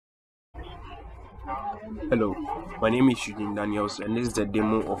Hello, my name is Eugene Daniels, and this is the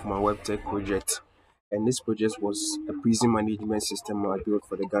demo of my WebTech project. And this project was a prison management system I built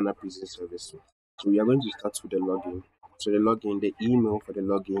for the Ghana Prison Service. So we are going to start with the login. So the login, the email for the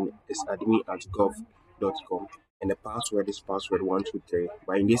login is admin@gov.com, and the password is password123.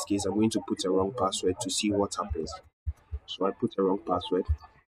 But in this case, I'm going to put a wrong password to see what happens. So I put a wrong password.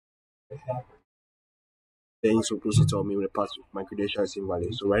 Then it's supposed to tell me the password, my credential is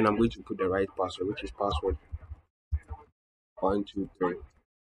invalid. So right now I'm going to put the right password, which is password 123.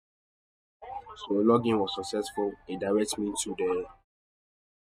 So login was successful. It directs me to the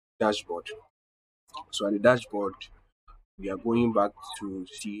dashboard. So at the dashboard, we are going back to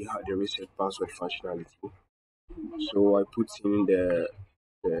see how the reset password functionality. So I put in the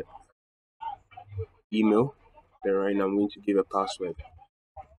email. Then right now I'm going to give a password.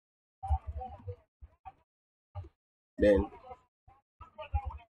 Then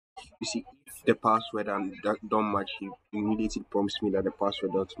you see if the password and that don't match, it immediately prompts me that the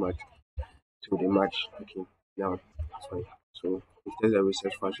password don't match. So they match. Okay, now it's fine. So it says a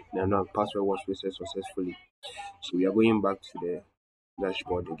reset function. Now password was reset successfully. So we are going back to the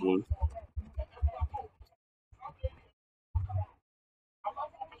dashboard again.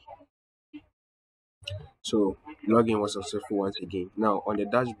 So login was successful once again. Now on the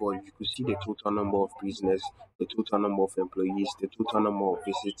dashboard, you could see the total number of prisoners, the total number of employees, the total number of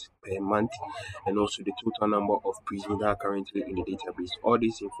visits per month, and also the total number of prisoners that are currently in the database. All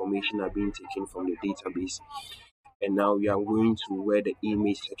this information are being taken from the database. And now we are going to where the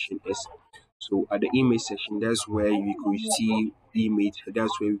image section is. So at the image section, that's where we could see image.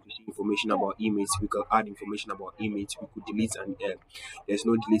 That's where we could see information about image. We could add information about image. We could delete and there's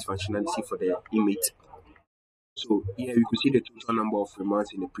no delete functionality for the image. So here you could see the total number of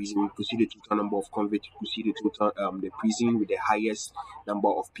remands in the prison. You could see the total number of convicts. You could see the total the prison with the highest number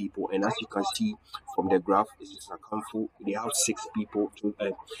of people. And as you can see from the graph, it's a handful. They have 6 people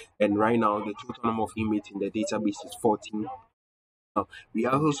and right now the total number of inmates in the database is 14. Now, we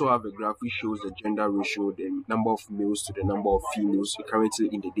also have a graph which shows the gender ratio, the number of males to the number of females currently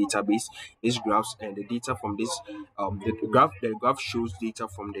in the database. These graphs and the data from this, the graph shows data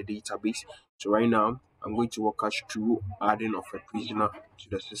from the database. So right now, I'm going to walk us through adding of a prisoner to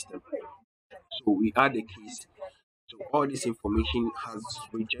the system. So we add a case. So all this information has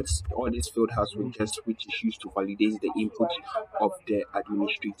widgets. All this field has widgets, which is used to validate the input of the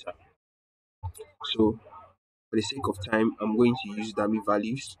administrator. So for the sake of time, I'm going to use dummy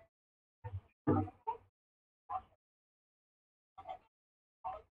values.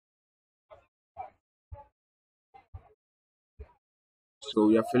 So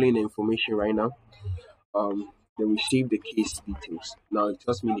we are filling the information right now. Then we save the case details. Now it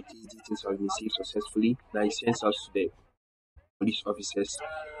tells me the case details have been saved successfully. Now it sends us to the police officers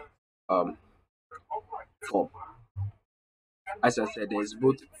um, form. As I said, there's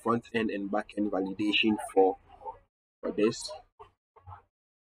both front end and back end validation for this.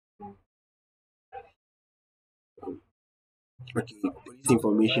 Okay, police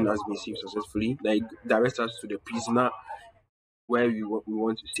information has been saved successfully. Now it directs us to the prisoner where we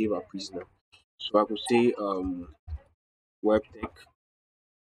want to save our prisoner. So I could say WebTech.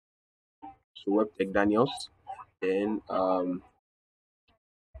 So WebTech Daniels. Then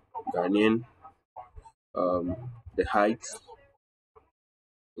Ghanaian, the height,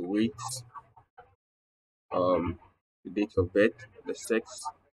 the weight, the date of birth, the sex.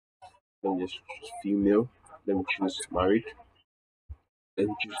 Let me just choose female. Let me choose married. Let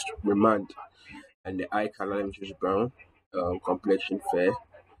me choose remand. And the eye color, let me choose brown. Complexion fair.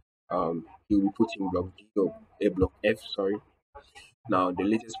 He will be put in block D or A block F. Sorry. Now the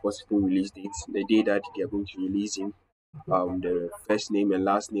latest possible release date, the day that they are going to release him. The first name and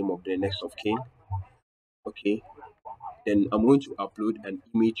last name of the next of kin. Okay. Then I'm going to upload an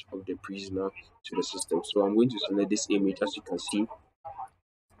image of the prisoner to the system. So I'm going to select this image as you can see.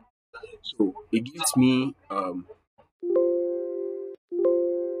 So it gives me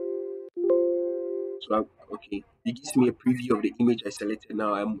okay, it gives me a preview of the image I selected.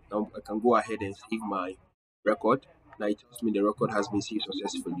 Now I can go ahead and save my record. Now it tells me the record has been saved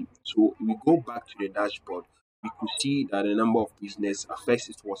successfully. So if we go back to the dashboard, we could see that the number of prisoners at first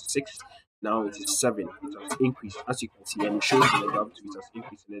it was 6, now it is 7. It has increased as you can see, and it shows in the graph too, it has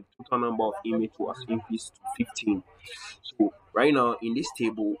increased, and the total number of inmates was increased to 15. So right now in this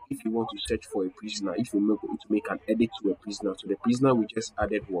table, if you want to search for a prisoner, if you want to make an edit to a prisoner, so the prisoner we just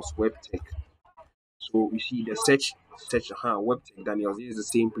added was WebTech. So we see the search WebTech Daniels. This is the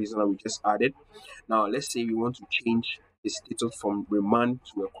same prisoner we just added. Now let's say we want to change the status from remand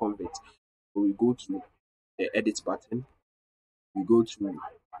to a convict. So we go to the edit button. We go to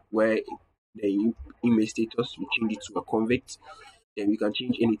where the email status, we change it to a convict. Then we can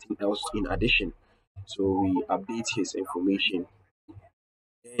change anything else in addition. So we update his information.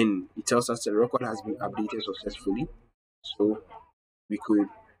 Then it tells us the record has been updated successfully. So we could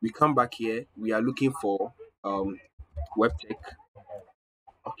we come back here. We are looking for WebTech.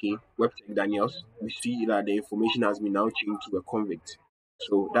 Okay, WebTech Daniels. We see that the information has been now changed to a convict.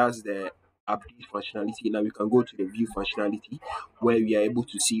 So that's the update functionality. Now we can go to the view functionality where we are able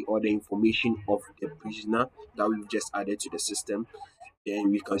to see all the information of the prisoner that we've just added to the system.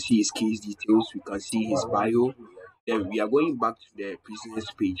 Then we can see his case details, we can see his bio. Then we are going back to the prisoner's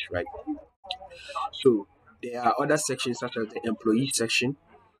page, right? So there are other sections such as the employee section.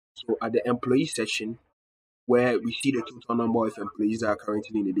 So at the employee section, where we see the total number of employees that are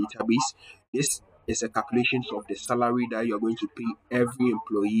currently in the database, this is a calculation of the salary that you're going to pay every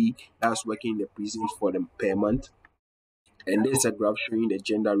employee that's working in the prisons for them per month. And this is a graph showing the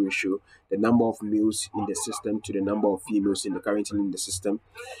gender ratio, the number of males in the system to the number of females in the currently in the system.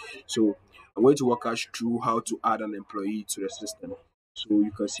 So I'm going to walk us through how to add an employee to the system. So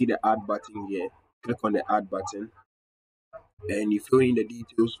you can see the add button here. Click on the add button and you fill in the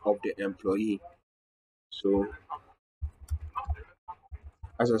details of the employee. So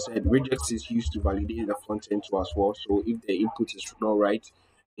as I said, regex is used to validate the front end too as well. So if the input is not right,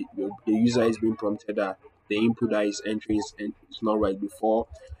 the user is being prompted that the input that is entering is not right before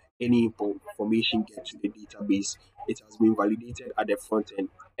any information gets to the database. It has been validated at the front end,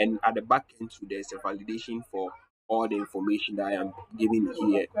 and at the back end too, there's a validation for all the information that I am giving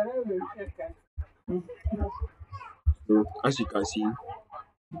here. So as you can see,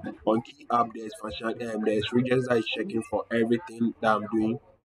 on key app there's function there's regex that is checking for everything that I'm doing.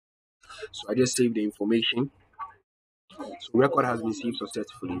 So I just save the information. So record has been saved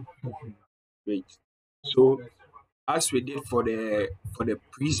successfully. Great. So as we did for the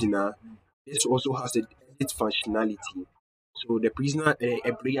prisoner, this also has a edit functionality. So the prisoner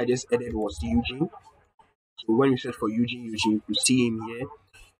employee I just added was Eugene. So when you search for Eugene, you could see him here.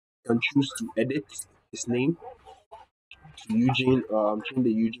 You can choose to edit his name to Eugene, change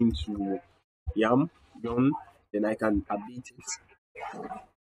the Eugene to Yon, then I can update it.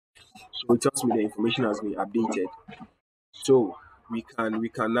 So it tells me the information has been updated. So we can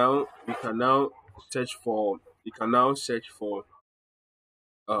now search for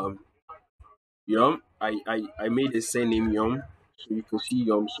um Yum. I made a surname Yum, so you can see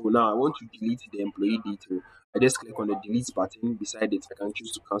Yum. So now I want to delete the employee detail. I just click on the delete button beside it. I can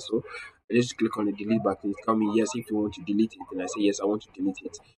choose to cancel. I just click on the delete button. It's coming yes if you want to delete it. And I say yes, I want to delete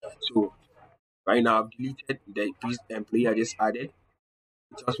it. So right now I've deleted the employee I just added.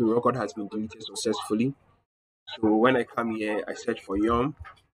 It tells me record has been deleted successfully. So when I come here, I search for Yum.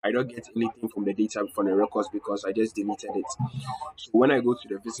 I don't get anything from the data from the records because I just deleted it. So when I go to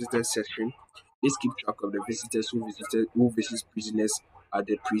the visitors section, this keep track of the visitors who visits prisoners at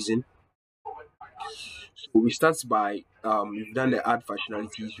the prison. So we start by we've done the add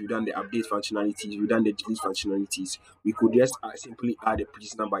functionalities, we've done the update functionalities, we've done the delete functionalities. We could just simply add a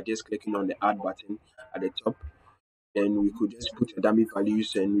prisoner by just clicking on the add button at the top. Then we could just put a dummy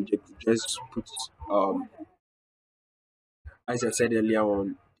values and we just put as I said earlier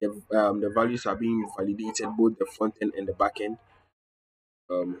on, the values are being validated both the front end and the back end.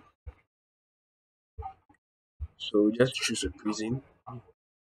 Um, so just choose a prison.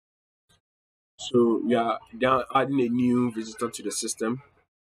 So yeah, they are adding a new visitor to the system.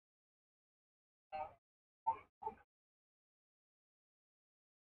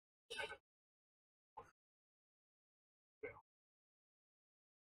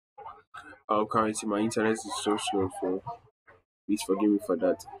 Currently my internet is so slow, so please forgive me for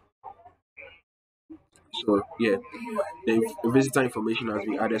that. So yeah, the visitor information has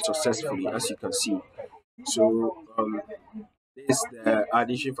been added successfully, as you can see. So this is the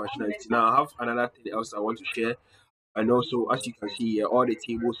addition functionality. Now I have another thing else I want to share. And also, as you can see here, all the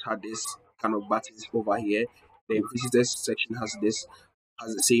tables had this kind of buttons over here. The visitors section has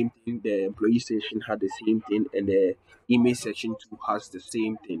the same thing. The employee section had the same thing, and the email section too has the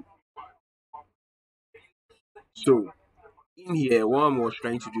same thing. So in here, what I was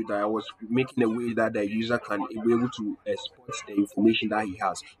trying to do that I was making a way that the user can be able to export the information that he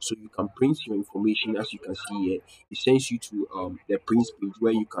has. So you can print your information, as you can see here. It sends you to the print page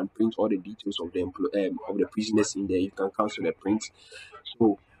where you can print all the details of of the prisoners in there. You can cancel the print.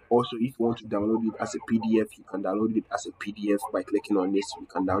 So also, if you want to download it as a PDF, you can download it as a PDF by clicking on this. You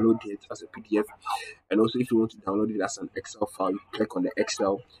can download it as a PDF. And also, if you want to download it as an Excel file, you click on the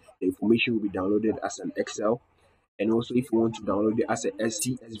Excel. The information will be downloaded as an Excel. And also, if you want to download it as a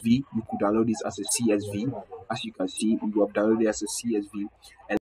CSV, you could download this as a CSV. As you can see, you have downloaded it as a CSV. And